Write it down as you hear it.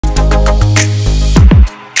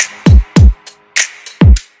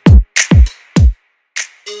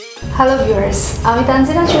Hello viewers, আমি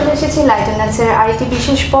তানজিনা চলে এসেছি লাইট অ্যান্ড ডান্সের আরেকটি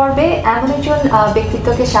বিশেষ পর্বে এমন একজন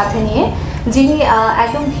ব্যক্তিত্বকে সাথে নিয়ে যিনি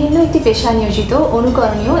একদম ভিন্ন একটি পেশা নিয়োজিত,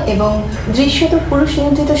 অনুকরণীয় এবং দৃশ্যত পুরুষ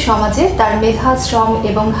নিয়ন্ত্রিত সমাজে তার মেধা, শ্রম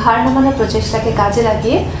এবং হার না মানার প্রচেষ্টাকে কাজে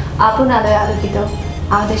লাগিয়ে আপন আলোয় আলোকিত।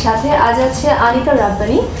 আমাদের সাথে আজ আছে Anika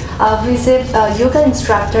Rabbani, who is a yoga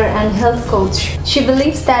instructor and health coach. She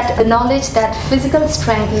believes that the knowledge that physical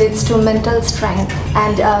strength leads to mental strength,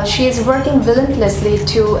 and she is working relentlessly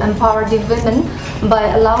to empower the women by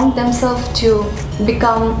allowing themselves to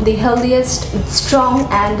become the healthiest, strong,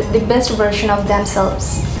 and the best version of themselves.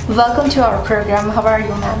 Welcome to our program. How are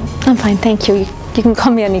you, ma'am? I'm fine, thank you. You can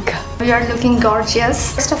call me Anika. You are looking gorgeous.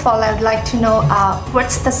 First of all, I would like to know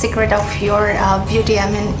what's the secret of your beauty? I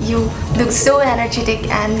mean, you look so energetic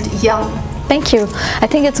and young. Thank you. I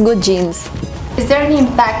think it's good genes. Is there any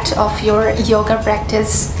impact of your yoga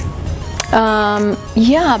practice?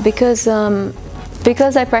 Yeah,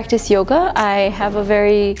 because I practice yoga, I have a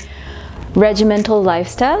very regimental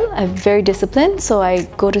lifestyle. I'm very disciplined, so I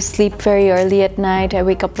go to sleep very early at night. I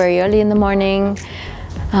wake up very early in the morning.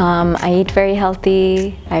 I eat very healthy.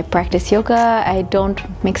 I practice yoga. I don't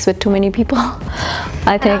mix with too many people.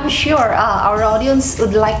 I think. I'm sure our audience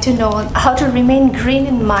would like to know how to remain green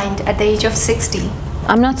in mind at the age of 60.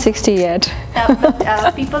 I'm not 60 yet.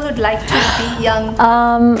 But people would like to be young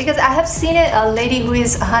because I have seen a lady who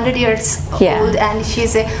is 100 years old and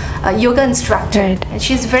she's a yoga instructor. Right. And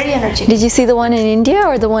she's very energetic. Did you see the one in India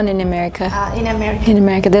or the one in America? In America. In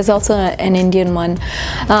America, there's also an Indian one.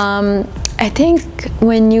 I think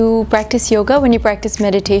when you practice yoga, when you practice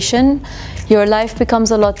meditation, your life becomes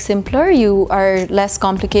a lot simpler. You are less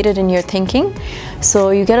complicated in your thinking. So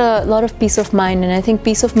you get a lot of peace of mind. And I think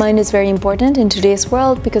peace of mind is very important in today's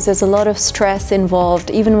world because there's a lot of stress involved.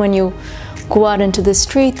 Even when you go out into the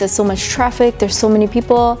street, there's so much traffic, there's so many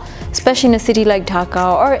people, especially in a city like Dhaka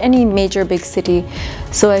or any major big city.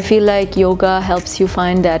 So I feel like yoga helps you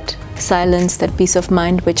find that silence, that peace of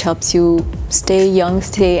mind, which helps you stay young,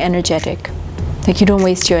 stay energetic. Like you don't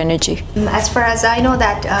waste your energy. As far as I know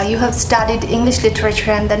that you have studied English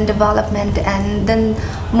literature and then development and then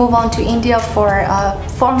move on to India for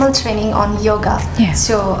formal training on yoga. Yeah.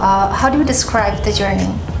 So how do you describe the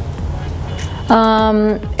journey?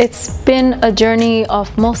 It's been a journey of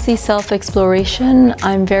mostly self-exploration.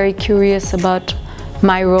 I'm very curious about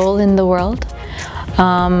my role in the world.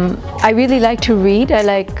 I really like to read. I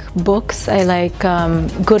like books. I like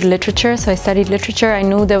good literature. So I studied literature. I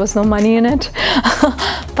knew there was no money in it,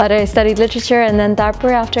 but I studied literature. And then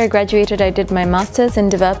after I graduated, I did my master's in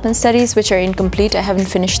development studies, which are incomplete. I haven't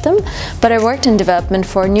finished them, but I worked in development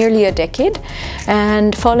for nearly a decade. And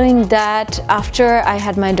following that, after I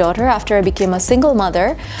had my daughter, after I became a single mother,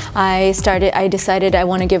 I decided I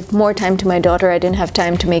want to give more time to my daughter. I didn't have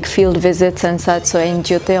time to make field visits and such. So I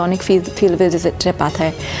enjoyed field visits.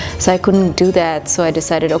 So I couldn't do that, so I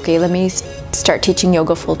decided, okay, let me start teaching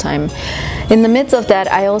yoga full-time. In the midst of that,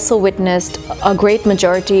 I also witnessed a great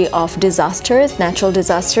majority of disasters, natural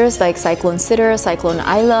disasters like Cyclone Sidr, Cyclone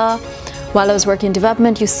Aila. While I was working in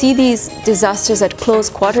development, you see these disasters at close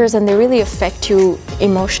quarters and they really affect you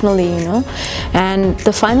emotionally, you know. And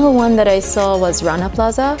the final one that I saw was Rana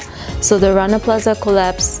Plaza. So the Rana Plaza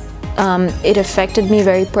collapse, it affected me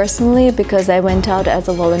very personally because I went out as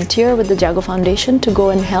a volunteer with the Jago Foundation to go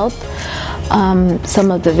and help some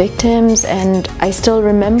of the victims, and I still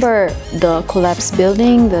remember the collapsed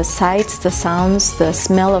building, the sights, the sounds, the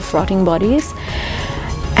smell of rotting bodies,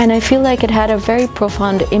 and I feel like it had a very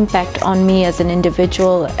profound impact on me as an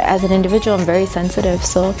individual. As an individual, I'm very sensitive,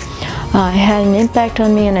 so it had an impact on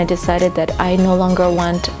me, and I decided that I no longer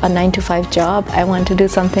want a 9-to-5 job. I want to do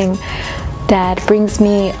something that brings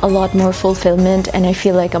me a lot more fulfillment, and I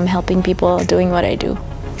feel like I'm helping people doing what I do.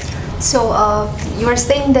 So you are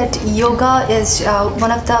saying that yoga is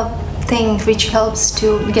one of the things which helps to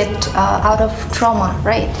get out of trauma,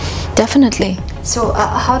 right? Definitely. So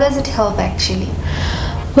how does it help actually?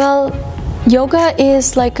 Well, yoga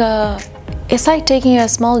is it's like taking a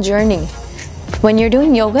small journey. When you're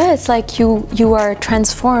doing yoga, it's like you are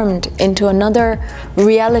transformed into another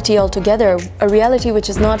reality altogether, a reality which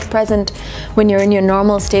is not present when you're in your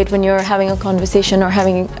normal state, when you're having a conversation or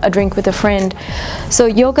having a drink with a friend. So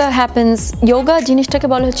yoga jinishtaকে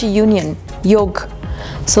বলা হচ্ছে union, yog.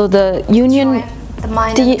 So the union,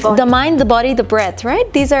 the mind, the body, the breath, right?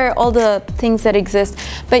 These are all the things that exist.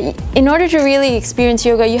 But in order to really experience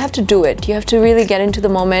yoga, you have to do it. You have to really get into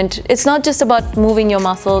the moment. It's not just about moving your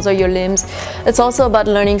muscles or your limbs. It's also about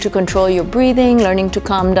learning to control your breathing, learning to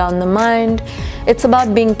calm down the mind. It's about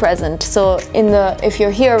being present. So if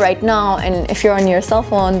you're here right now, and if you're on your cell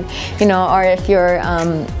phone, you know, or if you're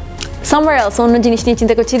somewhere else, অন্য জিনিস নিয়ে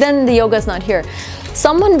চিন্তা করছি, then the yoga is not here.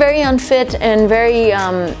 Someone very unfit and very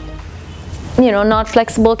not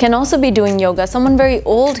flexible can also be doing yoga. Someone very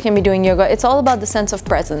old can be doing yoga. It's all about the sense of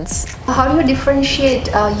presence. How do you differentiate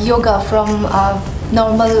yoga from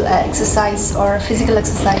normal exercise or physical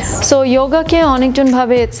exercise? So yoga ke onekjon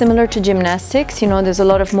bhabe it's similar to gymnastics. There's a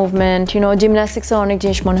lot of movement. Gymnastics are onek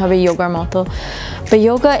jinish mon hobe yogar moto, but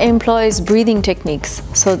yoga employs breathing techniques.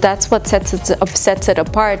 So that's what sets it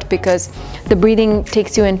apart, because the breathing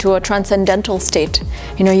takes you into a transcendental state.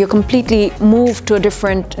 You completely move to a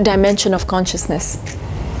different dimension of consciousness.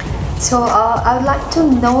 So I would like to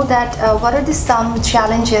know that what are some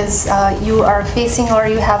challenges you are facing or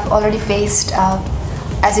you have already faced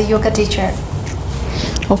as a yoga teacher?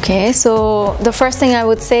 Okay, so the first thing I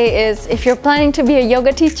would say is, if you're planning to be a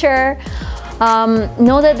yoga teacher,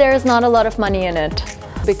 know that there is not a lot of money in it,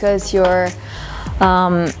 because you're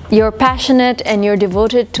passionate and you're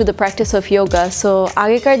devoted to the practice of yoga. So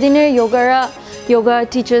agekar diner yoga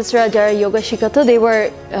teachers ra jara yoga shikato,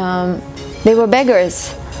 they were beggars.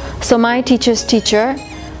 So my teacher's teacher,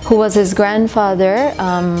 who was his grandfather,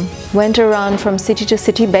 went around from city to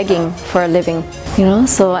city begging for a living,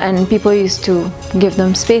 and people used to give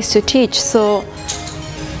them space to teach. So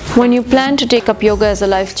when you plan to take up yoga as a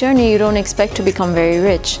life journey, you don't expect to become very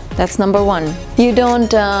rich. That's number one. You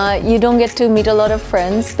don't get to meet a lot of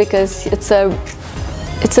friends, because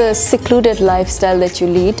it's a secluded lifestyle that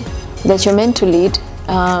you're meant to lead.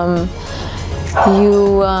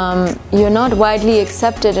 You're not widely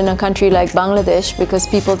accepted in a country like Bangladesh, because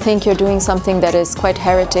people think you're doing something that is quite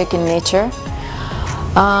heretic in nature.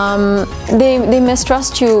 They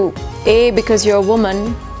mistrust you, because you're a woman,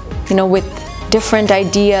 with different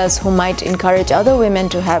ideas, who might encourage other women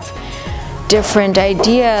to have different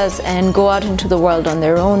ideas and go out into the world on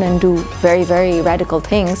their own and do very, very radical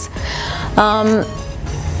things.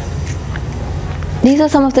 These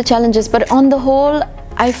are some of the challenges, but on the whole,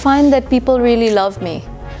 I find that people really love me.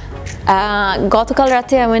 Gotokal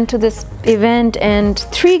rate I went to this event and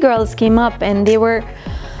 3 girls came up, and they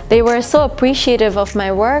were so appreciative of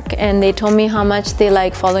my work, and they told me how much they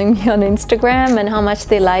like following me on Instagram and how much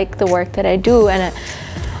they like the work that I do. And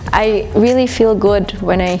I really feel good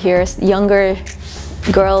when I hear younger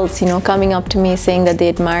girls, coming up to me saying that they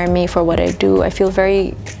admire me for what I do. I feel very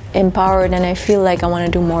empowered, and I feel like I want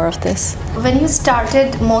to do more of this. When you started,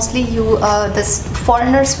 mostly the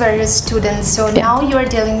foreigners were your students, so yeah. Now you are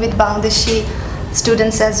dealing with Bangladeshi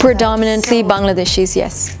students as well. Predominantly Bangladeshis,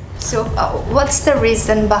 yes. So what's the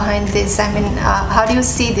reason behind this? I mean, how do you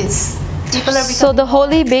see this? People are So the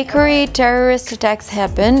Holy Bakery terrorist attacks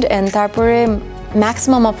happened, and tarpore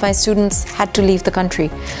maximum of my students had to leave the country.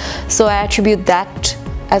 So I attribute that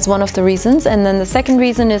as one of the reasons. And then the second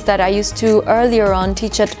reason is that I used to earlier on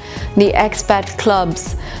teach at the expat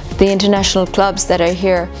clubs, the international clubs that are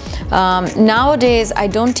here. Nowadays I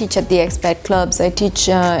don't teach at the expat clubs. I teach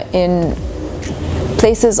in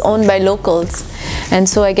places owned by locals, and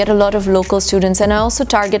so I get a lot of local students. And I also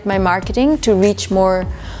target my marketing to reach more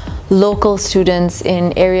local students in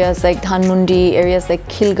areas like Dhanmundi, areas like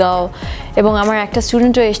Khilgao. এবং আমার একটা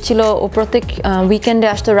স্টুডেন্টও এসেছিল, ও প্রত্যেক উইকেন্ডে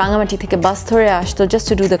আসতো, রাঙামাটি থেকে বাস ধরে আসতো just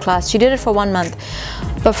to do the class. She did it for 1 month,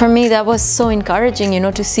 but for me that was so encouraging,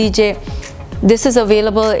 to see যে this is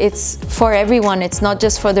available. It's for everyone. It's not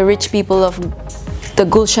just for the rich people of the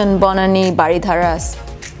Gulshan, Bonani, Baridharas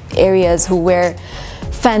areas who wear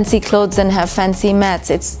fancy clothes and have fancy mats.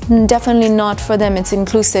 It's definitely not for them. It's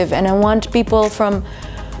inclusive, and I want people from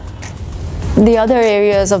the other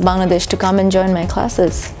areas of Bangladesh to come and join my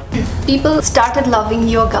classes. People started loving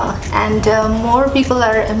yoga, and more people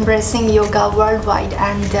are embracing yoga worldwide,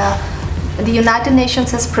 and the United Nations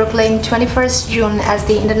has proclaimed 21st June as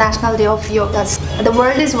the International Day of Yoga. The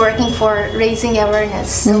world is working for raising awareness.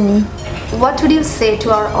 So what would you say to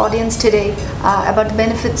our audience today about the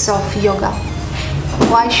benefits of yoga?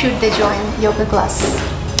 Why should they join yoga class?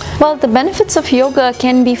 Well, the benefits of yoga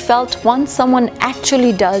can be felt once someone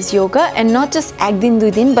actually does yoga, and not just ekdin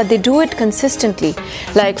duidin, but they do it consistently,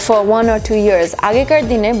 like for 1 or 2 years. Agekar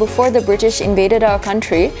dine, before the British invaded our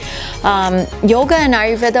country, yoga and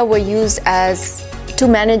Ayurveda were used to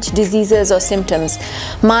manage diseases or symptoms.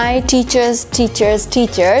 My teacher's teacher,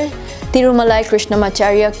 Tirumalai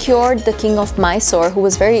Krishnamacharya, cured the king of Mysore, who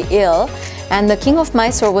was very ill, and the king of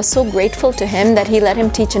Mysore was so grateful to him that he let him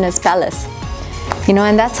teach in his palace.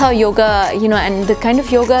 And that's how yoga, and the kind of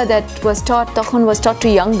yoga that was taught to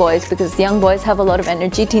young boys, because young boys have a lot of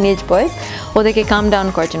energy, teenage boys, or they can calm down.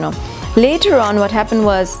 Later on, what happened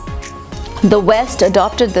was the West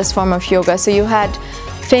adopted this form of yoga. So you had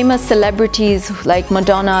famous celebrities like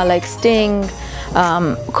Madonna, like Sting,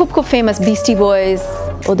 খুব famous Beastie Boys,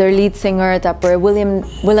 their lead singer, tapore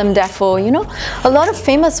William Dafoe, you know, a lot of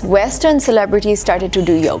famous Western celebrities started to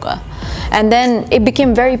do yoga. And then it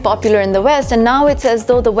became very popular in the West, and now it's as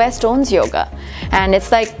though the West owns yoga. And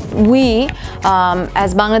it's like we,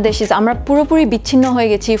 as Bangladeshis, amra purupuri bichhinno hoye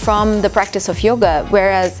gechi from the practice of yoga,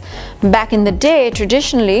 whereas back in the day,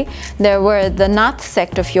 traditionally, there were the Nath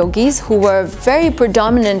sect of yogis who were very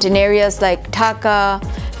predominant in areas like Dhaka,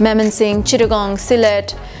 Mymensingh, Chittagong,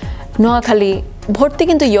 Sylhet, Noakhali. Bhorti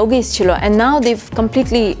kintu yogis chilo, and now they've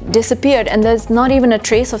completely disappeared, and there's not even a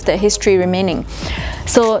trace of their history remaining.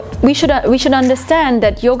 So we should understand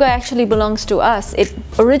that yoga actually belongs to us. It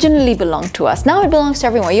originally belonged to us. Now it belongs to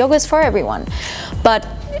everyone. Yoga is for everyone. But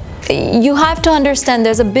you have to understand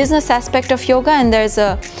there's a business aspect of yoga, and there's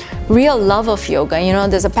a real love of yoga, you know,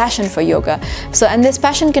 there's a passion for yoga. So, and this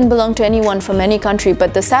passion can belong to anyone from any country,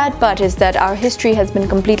 but the sad part is that our history has been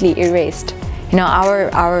completely erased. You know,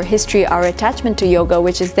 our history, our attachment to yoga,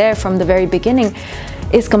 which is there from the very beginning,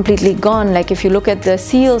 is completely gone. Like if you look at the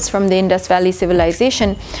seals from the Indus Valley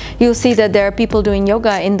civilization, you'll see that there are people doing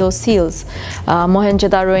yoga in those seals.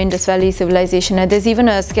 Mohenjo-daro, Indus Valley civilization, and there's even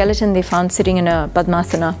a skeleton they found sitting in a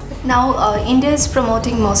Padmasana. Now India is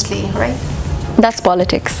promoting mostly, right? That's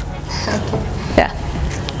politics. Okay. Yeah.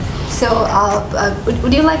 So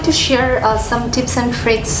would you like to share some tips and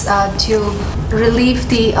tricks to relieve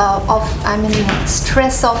the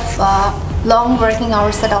stress of long working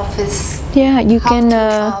hours at office? Yeah, you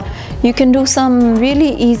can do some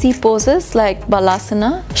really easy poses like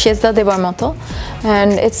Balasana, Shezda Devar moto,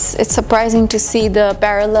 and it's surprising to see the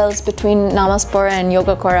parallels between Namas Pora and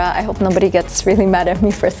Yoga Kora. I hope nobody gets really mad at me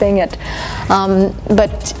for saying it.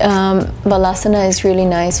 But Balasana is really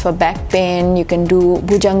nice for back pain. You can do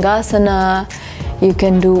Bhujangasana, you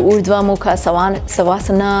can do Urdhva Mukha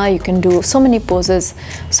Savasana, you can do so many poses.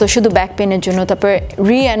 So shudhu back pain er jonno tapor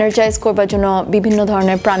re-energize korbar jonno bibhinno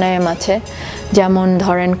dhoroner pranayam ache, jemon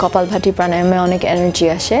dhoren Kapalbhati pranayame onek energy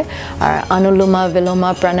ashe ar Anuloma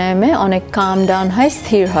Viloma pranayame onek calm down hoy,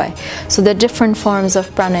 sthir hoy. So there are different forms of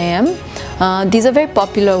pranayam. These are very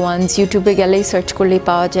popular ones. YouTube e gele search korle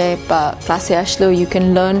paoya jay ba class e ashlo you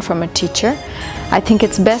can learn from a teacher. I think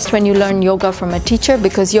it's best when you learn yoga from a teacher,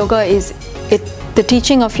 because yoga is the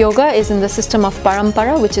teaching of yoga is in the system of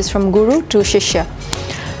parampara, which is from guru to shishya,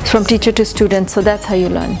 from teacher to student. So that's how you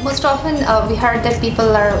learn. Most often we heard that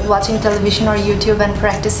people are watching television or YouTube and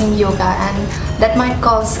practicing yoga, and that might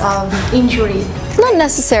cause injury. Not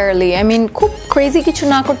necessarily. I mean, খুব crazy কিছু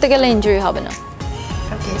না করতে গেলে injury হবে না.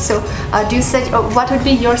 Okay, so what would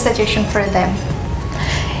be your suggestion for them?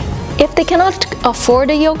 If they cannot afford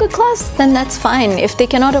a yoga class, then that's fine. If they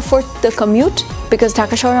cannot afford the commute, because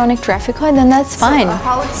Dhaka shore onek traffic hoy, then that's fine. So,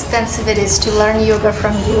 how expensive it is to learn yoga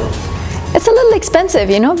from you? It's a little expensive,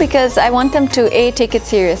 you know, because I want them to take it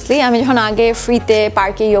seriously. I mean, যখন আগে ফ্রিতে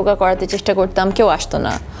পার্কে যোগা করাতে চেষ্টা করতাম, কেউ আসতো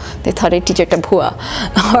না। They thought এই টিচারটা ভুয়া।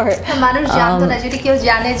 Or মানুষ জানতো না, যদি কেউ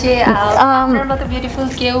জানে যে আপনার মতো বিউটিফুল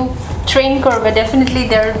কেউ ট্রেন করবে, definitely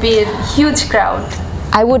there would be a huge crowd.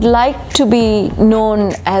 I would like to be known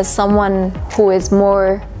as someone who is more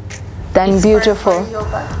than beautiful.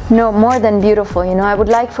 No, more than beautiful, you know. I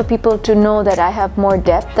would like for people to know that I have more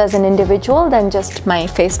depth as an individual than just my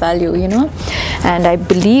face value, you know. And I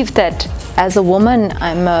believe that as a woman,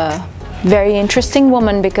 I'm a very interesting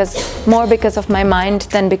woman, more because of my mind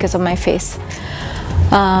than because of my face.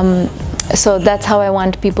 So that's how I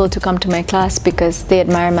want people to come to my class, because they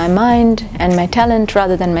admire my mind and my talent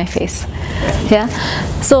rather than my face. Yeah.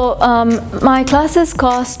 So my classes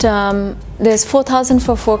cost, there's 4,000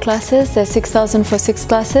 for 4 classes, there's 6,000 for 6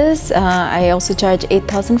 classes. I also charge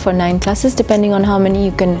 8,000 for 9 classes, depending on how many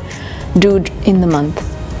you can do in the month.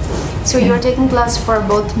 So you're taking class for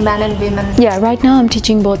both men and women? Yeah, right now I'm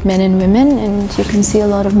teaching both men and women, and you can see a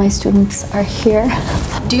lot of my students are here.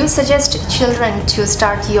 Do you suggest children to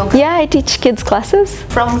start yoga? Yeah, I teach kids classes.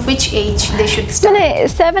 From which age they should start?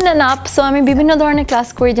 7 and up. So I mean, বিভিন্ন ধরনের class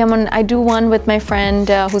করি, যেমন I do one with my friend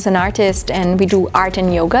who's an artist, and we do art and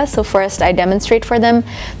yoga. So first I demonstrate for them,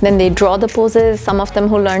 then they draw the poses. Some of them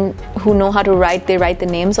who know how to write, they write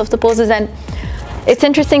the names of the poses. And it's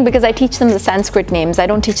interesting because I teach them the Sanskrit names. I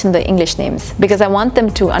don't teach them the English names, because I want them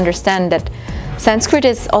to understand that Sanskrit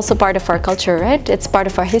is also part of our culture, right? It's part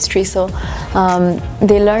of our history. So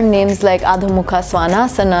they learn names like Adho Mukha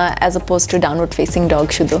Svanasana as opposed to downward facing dog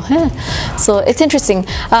shudhu. So it's interesting.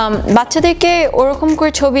 বাচ্চাদেরকে ওরকম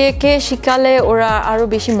করে ছবি এঁকে শিখালে ওরা আরো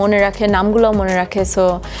বেশি মনে রাখে, নামগুলো মনে রাখে. So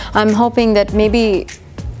I'm hoping that maybe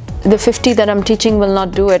the 50 that I'm teaching will not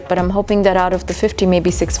do it, but I'm hoping that out of the 50,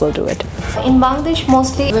 maybe 6 will do it. In Bangladesh,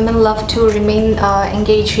 mostly women love to remain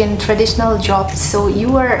engaged in traditional jobs. So you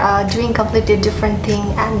are doing completely different thing,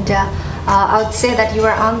 and I would say that you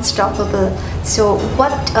are unstoppable. So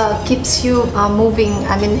what keeps you moving?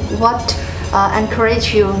 I mean, what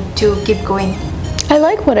encourages you to keep going? I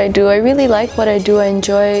like what I do. I really like what I do. I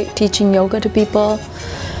enjoy teaching yoga to people.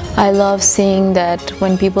 I love seeing that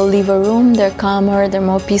when people leave a room, they're calmer, they're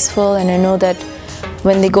more peaceful, and I know that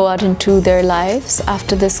when they go out into their lives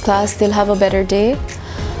after this class, they'll have a better day.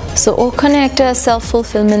 So ওখানে একটা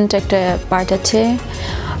self-fulfillment একটা part আছে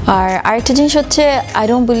আর আরেকটা জিনিস হচ্ছে I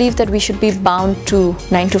don't believe that we should be bound to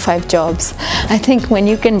 9 to 5 jobs. I think when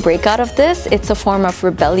you can break out of this, it's a form of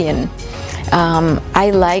rebellion. I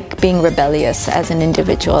like being rebellious as an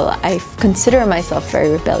individual. I consider myself very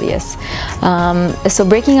rebellious. So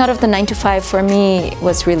breaking out of the 9 to 5 for me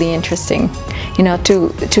was really interesting, you know,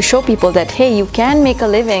 to show people that, hey, you can make a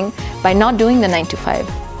living by not doing the 9 to 5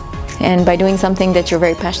 and by doing something that you're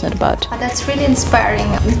very passionate about. That's really inspiring.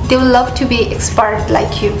 They would love to be expert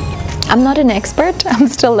like you. I'm not an expert, I'm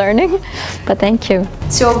still learning, but thank you.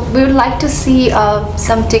 So we would like to see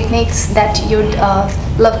some techniques that you'd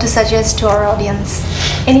love to suggest to our audience.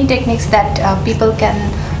 Any techniques that people can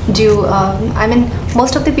do. I mean,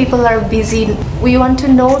 most of the people are busy. We want to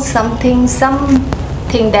know something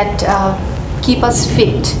that keep us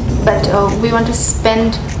fit, but we want to spend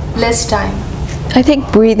less time. I think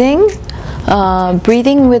breathing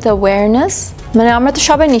with awareness. মানে আমরা তো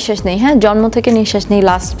সবাই নিঃশ্বাস নেই হ্যাঁ জন্ম থেকে নিঃশ্বাস নেই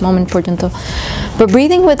লাস্ট মোমেন্ট পর্যন্ত but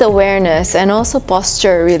breathing with awareness and also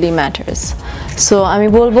posture really matters. So আমি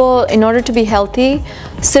বলবো in order to be healthy,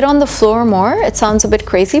 sit on the floor more. It sounds a bit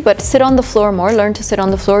crazy, but sit on the floor more. Learn to sit on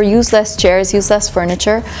the floor. Use less chairs. Use less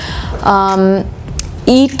furniture.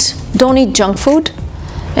 Don't eat junk food.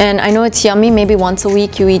 And I know it's yummy. Maybe once a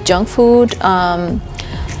week you eat junk food.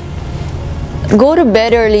 Go to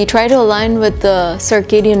bed early, try to align with the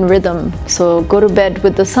circadian rhythm. So go to bed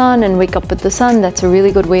with the sun and wake up with the sun. That's a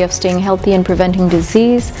really good way of staying healthy and preventing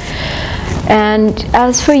disease. And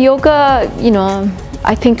as for yoga, you know,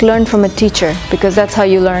 I think learn from a teacher because that's how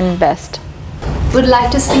you learn best. Would like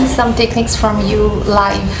to see some techniques from you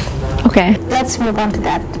live. Okay. Let's move on to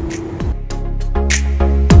that.